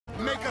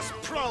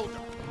shroud!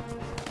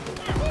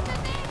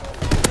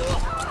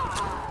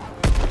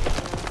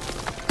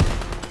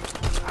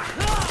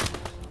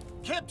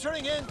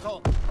 Capturing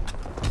Anton!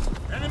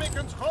 Enemy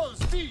controls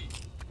B!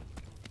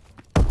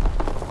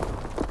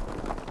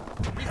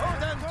 We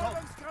hold Anton!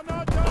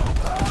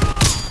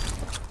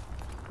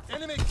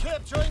 Enemy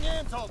capturing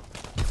Anton!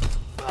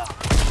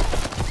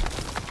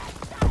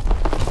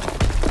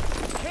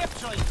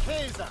 Capturing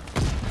Kaiser!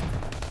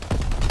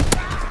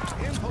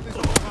 Anton is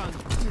overrun.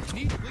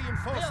 Need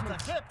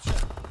reinforcements.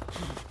 Capture!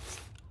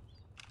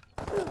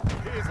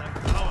 Kaiser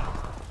power.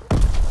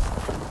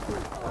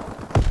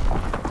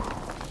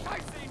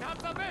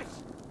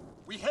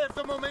 We have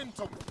the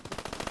momentum!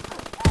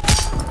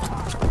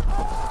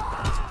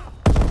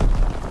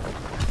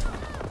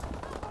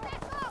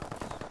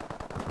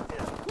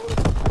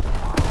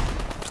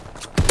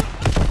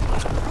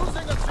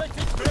 Losing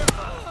objective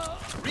Bertha!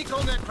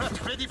 Recon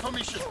aircraft ready for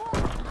mission!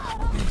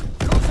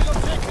 Losing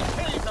objective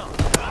Kaiser!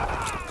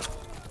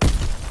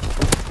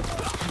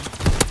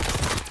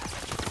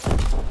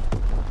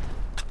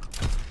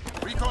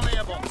 Recon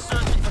airborne,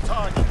 searching for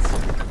targets.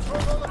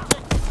 Control all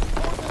objectives.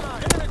 Hold the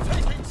line. Enemy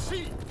taking C.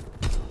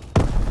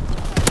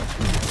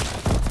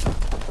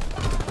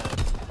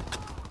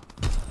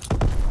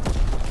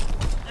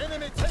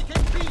 Enemy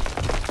taking B.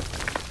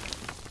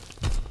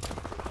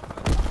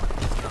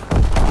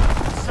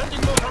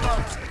 Sending motor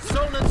out.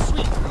 Zone and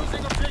sweep.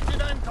 Losing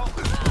objective Anton.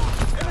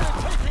 Enemy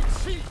taking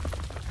C.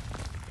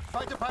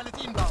 Fighter pilot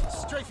inbound.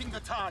 Strafing the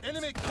target.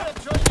 Enemy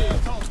capturing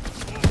Anton.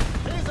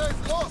 Laser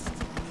is lost.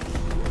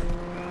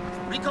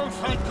 Recon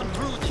fight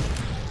concluding.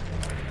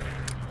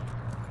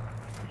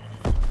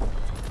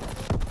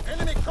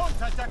 Enemy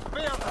contact at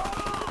Bertha.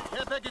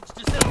 Air package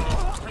descending.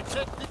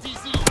 Protect the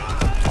DZ.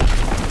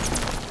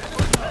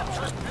 Enemy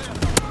captured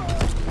Bertha.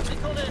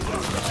 Recon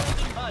airborne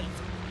standing by.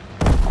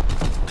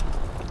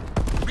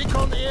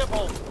 Recon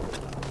airborne.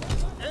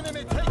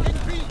 Enemy taking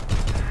B.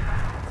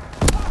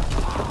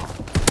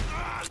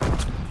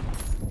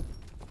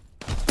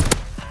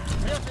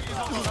 Bertha is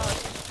on the line.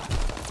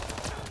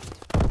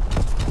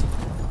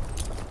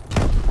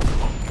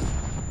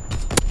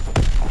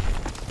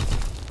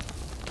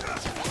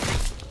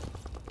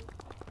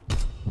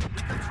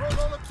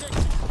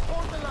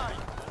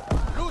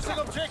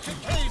 Objective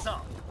Kaiser!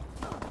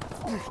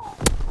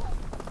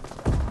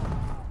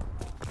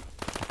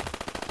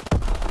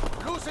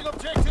 Losing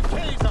objective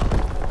Kaiser!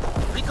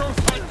 Recon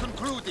fight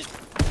concluded.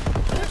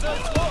 Kaiser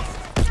is lost!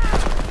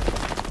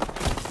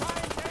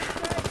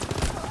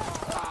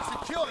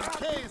 Securing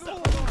Kaiser!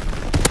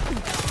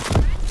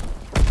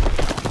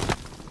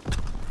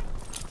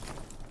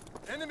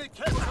 Enemy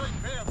capturing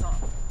Bertha!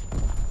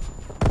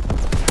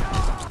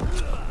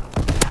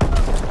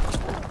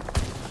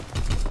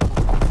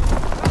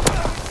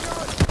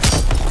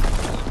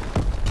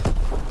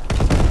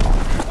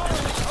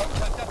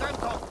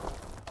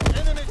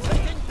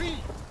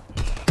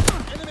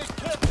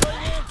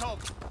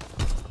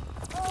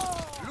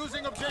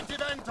 Losing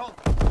objective Anton.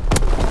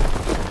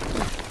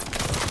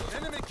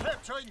 Enemy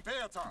capturing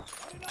Bertha.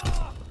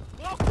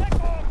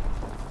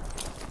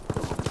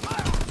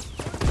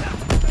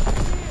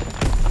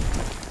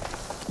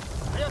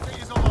 Bertha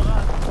is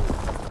overrun.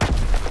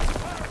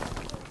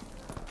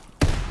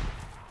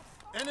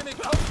 Enemy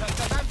contact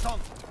at Anton.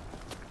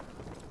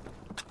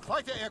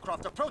 Fighter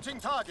aircraft approaching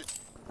target.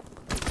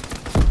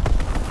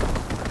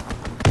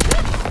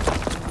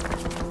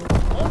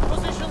 All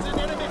positions in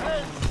enemy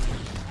hands.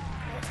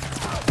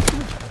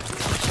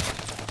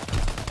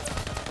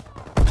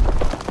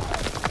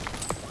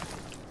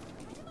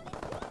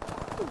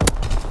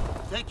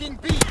 Taking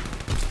B.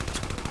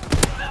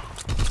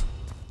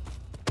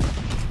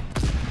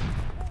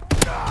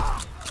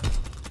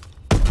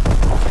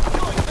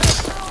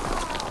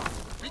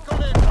 Recon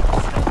aircraft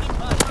standing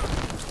by.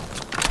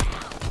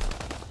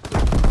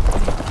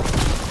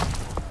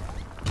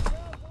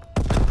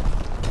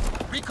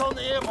 Recon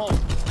airborne.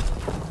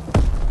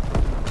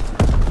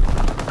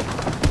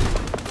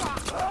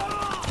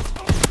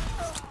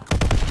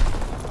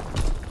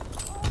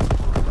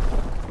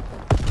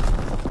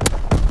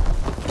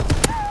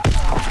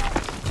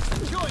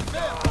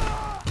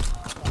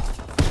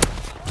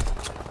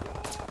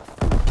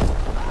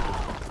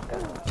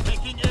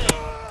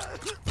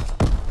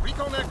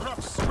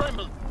 Aircraft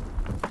scrambled.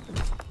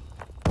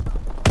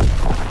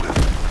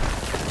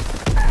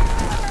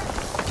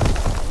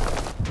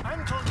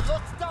 Anton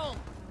locked down.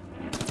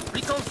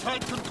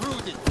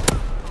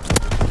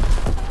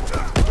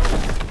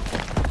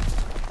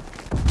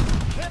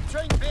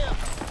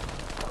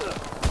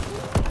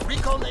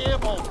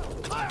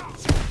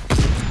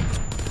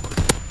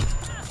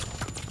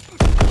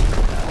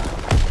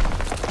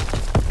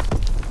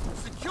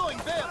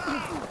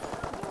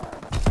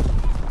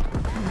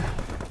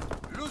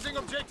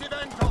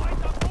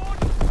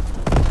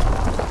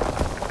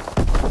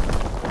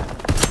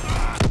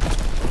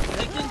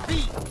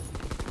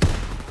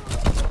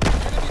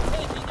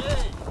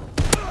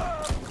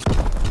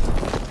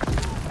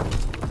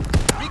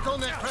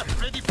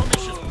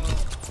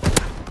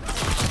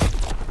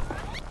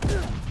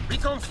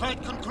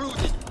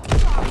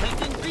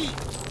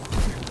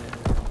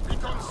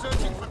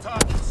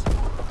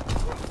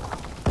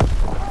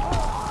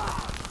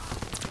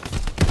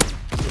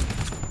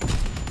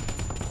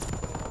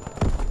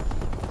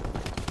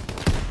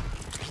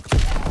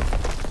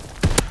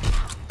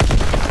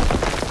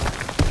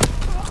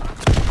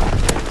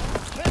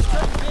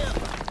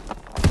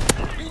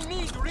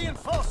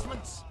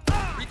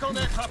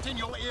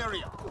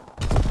 area.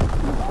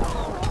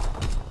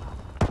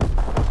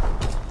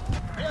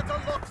 Bertha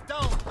locked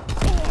down.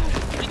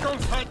 Recon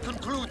fight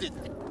concluded.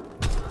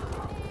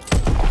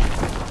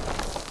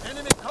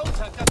 Enemy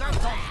contact at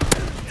Anton.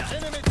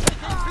 Enemy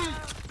taking B.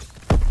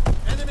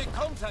 Enemy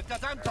contact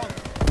at Anton.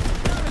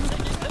 Enemy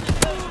taking heavy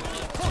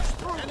casualty. Push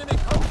through. Enemy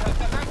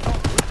contact at Anton.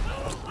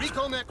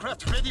 Recon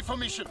aircraft ready for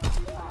mission.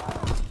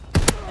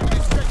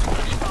 Enemy stretching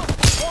ready now.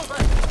 Fall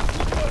back.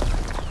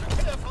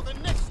 Prepare for the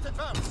next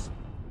advance.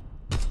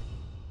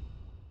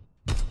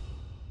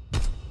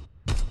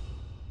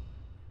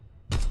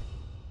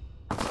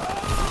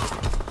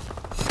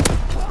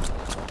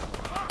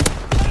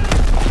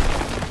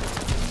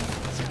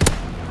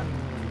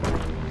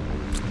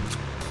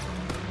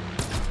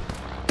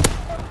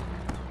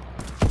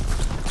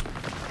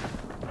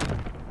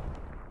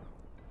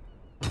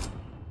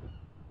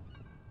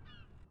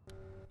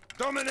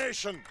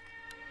 Domination!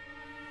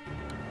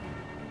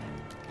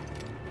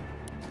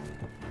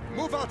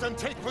 Move out and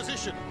take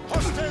position.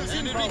 Hostiles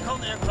in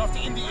recon aircraft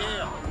in the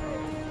air.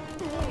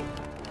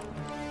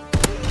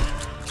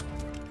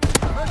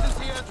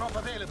 Emergency airdrop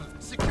available.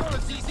 Secure a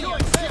ZZ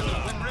and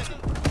signal when ready.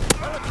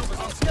 Paratroopers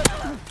on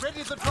schedule.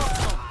 Ready the drop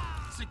zone.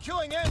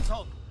 Securing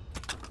Anton.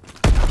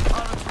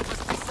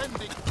 Paratroopers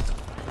descending.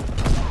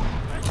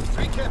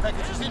 3 care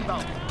packages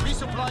inbound.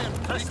 Resupply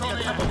and press the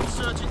airborne.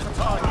 Searching for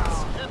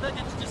targets. Care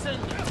package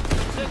descending.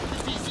 Protect the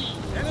DZ.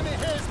 Enemy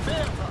has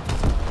Bertha.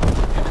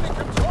 Enemy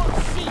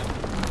controls C.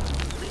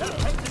 We have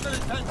tactical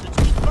advantage.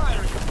 Keep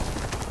firing.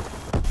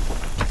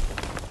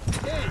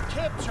 A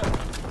capture.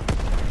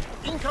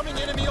 Incoming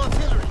enemy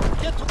artillery.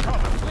 Get to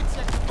cover.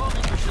 Quick-X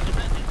bombing mission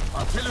ready.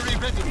 Artillery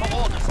ready for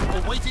orders.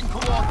 Awaiting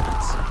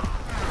coordinates.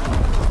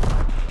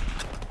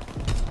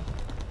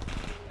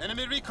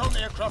 Enemy recon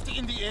aircraft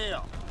in the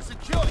air.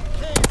 Securing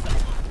Kaiser.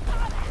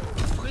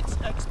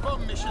 Quick-X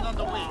bomb mission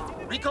underway.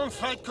 Recon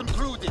flight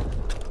concluded.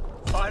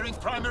 Firing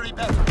primary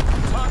battery.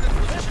 Target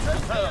position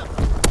confirmed.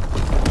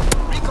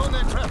 Recon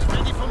aircraft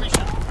ready for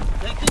mission.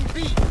 Taking B.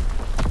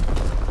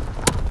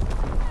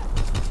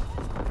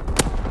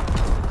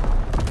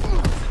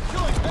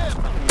 Securing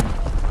Bertha.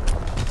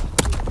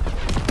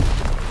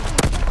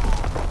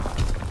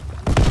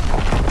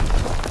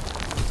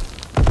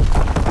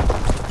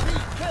 B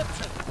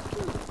captured.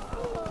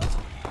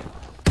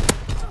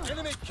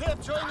 Enemy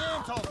capturing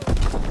Anton.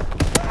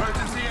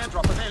 Emergency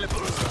airdrop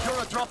available. Secure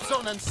a drop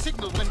zone and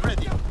signal when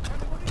ready.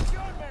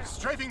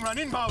 Strafing run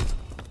inbound.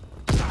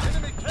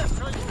 Enemy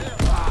capturing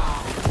Bertha.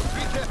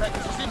 3 care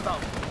packages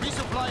inbound.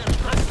 Resupply and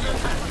press the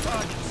attack for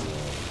targets.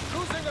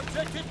 Losing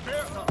objective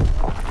Bertha.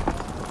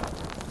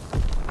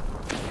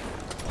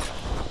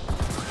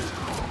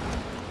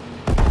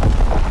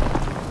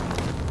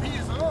 He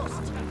is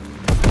lost.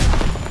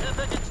 Care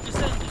package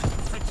descending.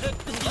 Protect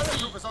the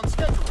paratroopers on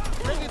schedule.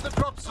 Ready the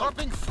drop zone.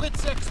 Dropping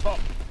Quick-X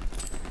bomb.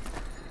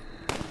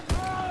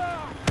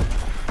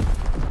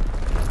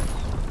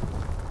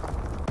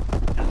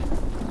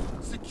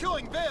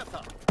 Securing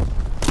Bertha.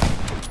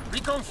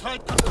 Recon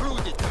flight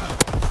concluded.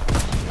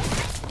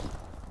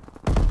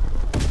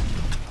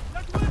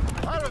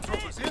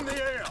 Paratroopers in the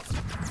air.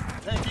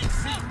 Taking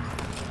C.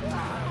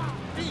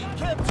 B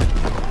captured.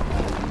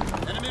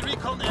 Enemy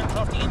recon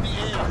aircraft in the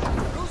air.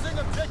 Losing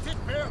objective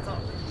Bertha.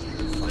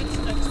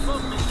 Quick-X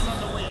bomb mission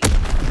underway.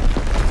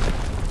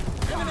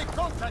 Enemy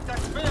contact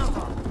at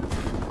Bertha.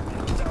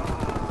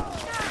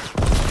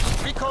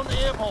 Recon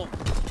airborne.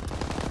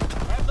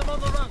 Have them on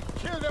the run.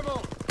 Kill them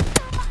all.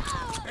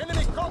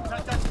 Enemy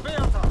contact at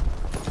Bertha.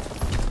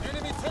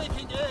 Enemy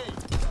taking A.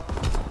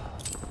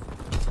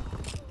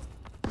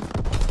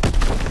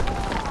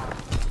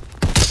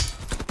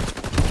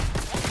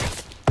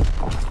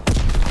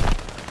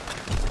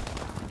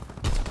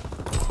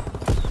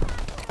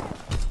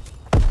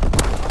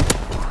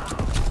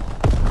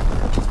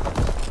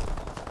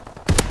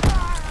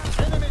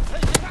 Enemy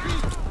taking B.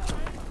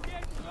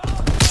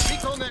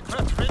 Recon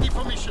aircraft ready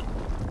for mission.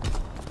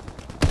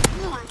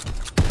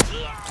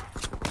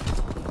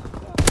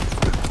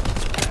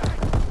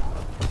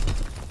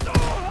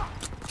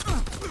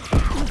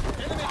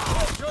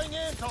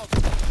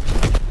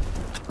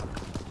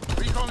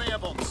 Recon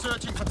airborne,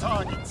 searching for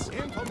targets.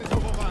 Anton is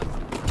overrun.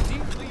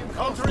 Need reinforcements.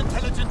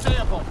 Counterintelligence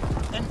airborne,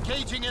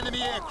 engaging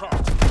enemy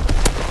aircraft.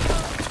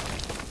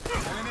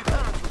 Enemy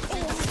paratroopers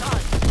in the sky.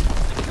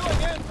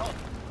 Securing Anton.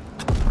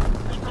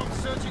 Recon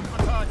searching for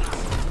targets.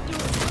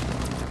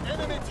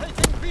 Enemy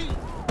taking B.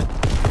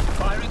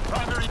 Firing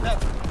primary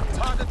battery.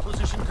 Target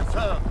position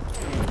confirmed.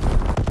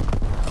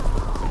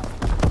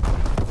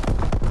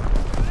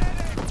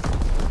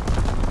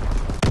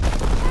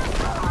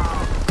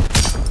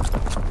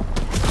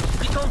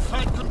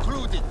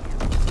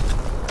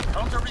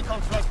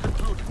 Counter-recon flight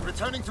concluded.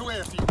 Returning to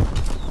airfield.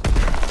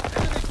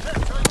 Enemy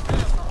capturing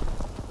Bertha.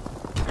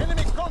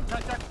 Enemy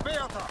contact at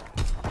Bertha.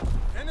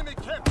 Enemy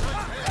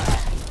capturing Bertha.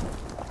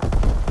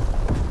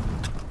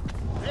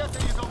 Bertha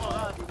is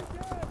overrun.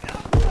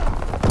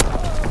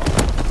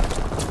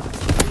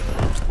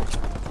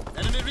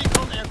 Enemy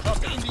recon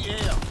aircraft in the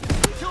air.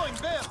 Securing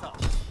Bertha.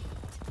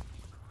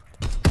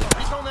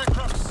 Recon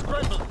aircraft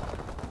scrambled.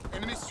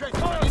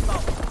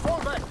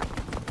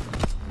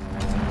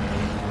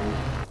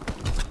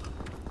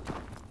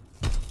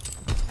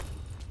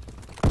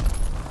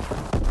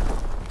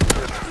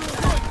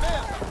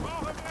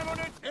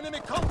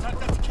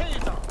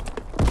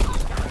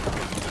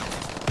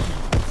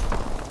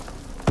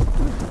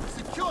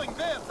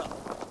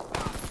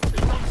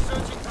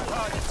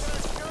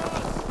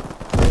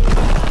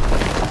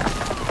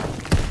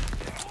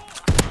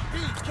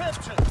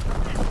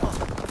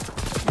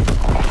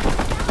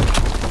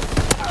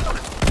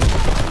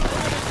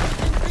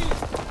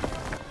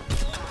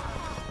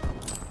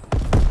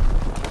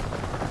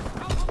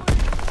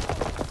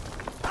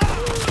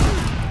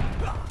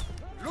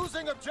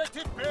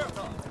 Objective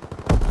Bertha.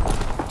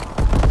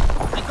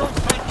 Recon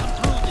flight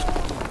concluded.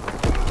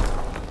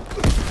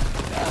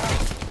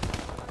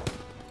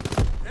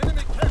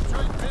 Enemy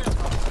capturing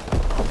Bertha.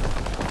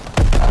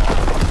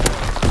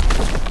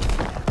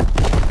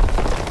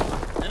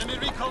 Enemy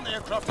recon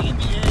aircraft in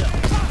the air.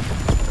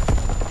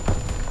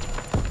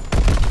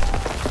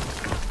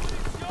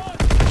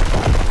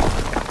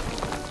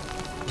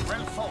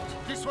 Well fought.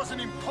 This was an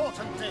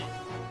important day.